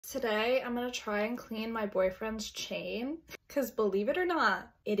Today, I'm gonna try and clean my boyfriend's chain because believe it or not,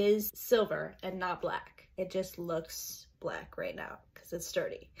 it is silver and not black. It just looks black right now because it's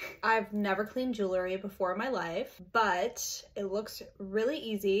dirty. I've never cleaned jewelry before in my life, but it looks really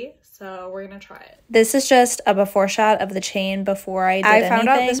easy, so we're gonna try it. This is just a before shot of the chain before I did anything. I found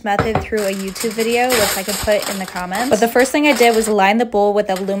out this method through a YouTube video, which I could put in the comments. But the first thing I did was line the bowl with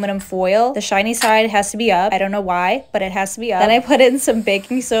aluminum foil. The shiny side has to be up. I don't know why, but it has to be up. Then I put in some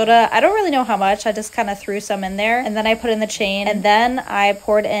baking soda. I don't really know how much. I just kind of threw some in there. And then I put in the chain. And then I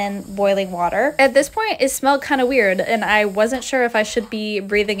poured in boiling water. At this point, it smelled kind of weird. And I wasn't sure if I should be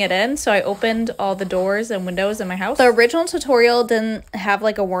breathing it in. So I opened all the doors and windows in my house. The original tutorial didn't have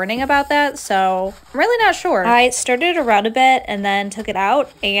like a warning about that. So I'm really not sure. I stirred it around a bit and then took it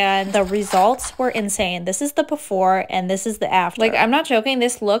out. And the results were insane. This is the before and this is the after. Like, I'm not joking.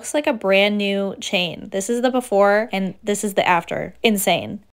 This looks like a brand new chain. This is the before and this is the after. Insane.